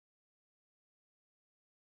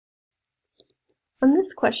On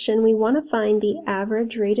this question, we want to find the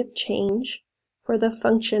average rate of change for the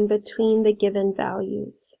function between the given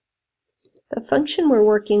values. The function we're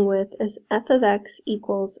working with is f of x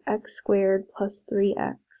equals x squared plus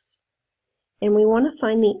 3x. And we want to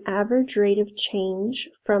find the average rate of change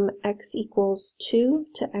from x equals 2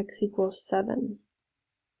 to x equals 7.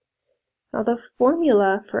 Now the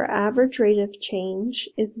formula for average rate of change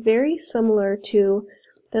is very similar to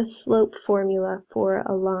the slope formula for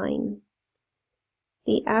a line.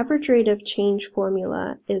 The average rate of change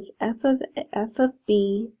formula is f of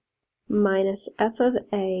b minus f of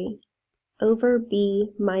a over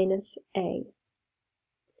b minus a.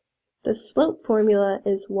 The slope formula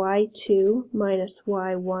is y2 minus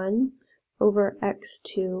y1 over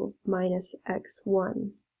x2 minus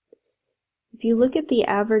x1. If you look at the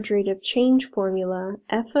average rate of change formula,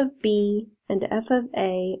 f of b and f of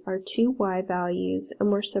a are two y values,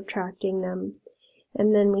 and we're subtracting them.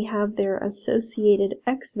 And then we have their associated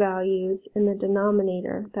x values in the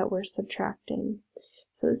denominator that we're subtracting.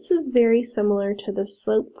 So this is very similar to the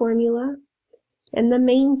slope formula, and the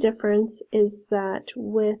main difference is that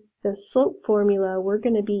with the slope formula we're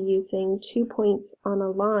going to be using 2 points on a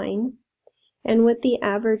line, and with the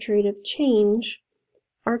average rate of change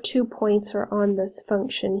our 2 points are on this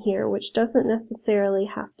function here, which doesn't necessarily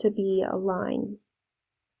have to be a line.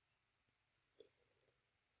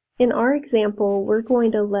 In our example, we're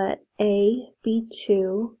going to let a be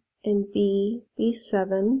 2 and b be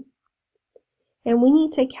 7. And we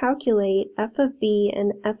need to calculate f of b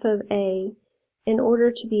and f of a in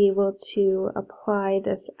order to be able to apply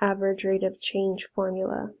this average rate of change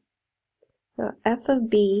formula. So f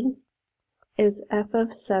of b is f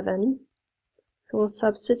of 7. So we'll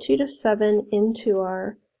substitute a 7 into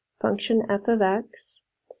our function f of x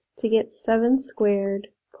to get 7 squared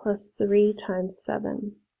plus 3 times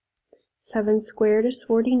 7. 7 squared is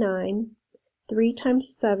 49, 3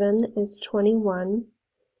 times 7 is 21,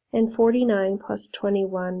 and 49 plus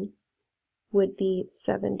 21 would be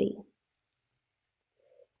 70.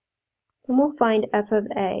 And we'll find f of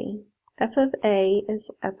a. F of a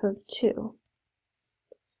is f of 2.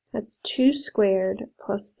 That's 2 squared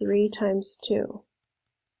plus 3 times 2.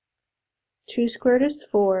 2 squared is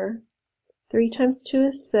 4, 3 times 2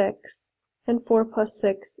 is 6, and 4 plus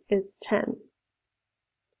 6 is 10.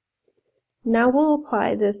 Now we'll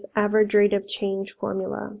apply this average rate of change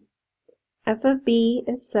formula. F of b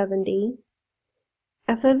is 70,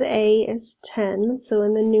 f of a is 10, so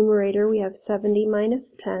in the numerator we have 70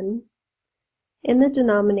 minus 10. In the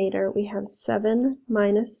denominator we have 7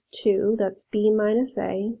 minus 2, that's b minus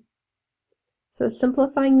a. So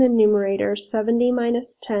simplifying the numerator, 70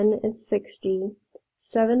 minus 10 is 60,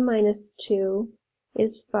 7 minus 2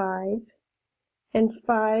 is 5, and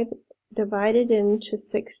 5 divided into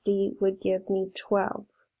 60 would give me 12.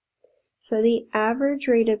 So the average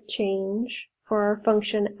rate of change for our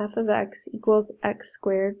function f of x equals x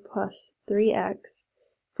squared plus 3x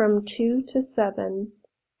from 2 to 7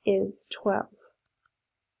 is 12.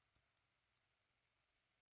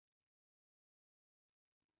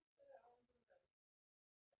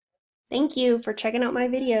 Thank you for checking out my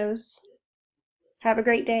videos. Have a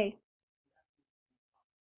great day.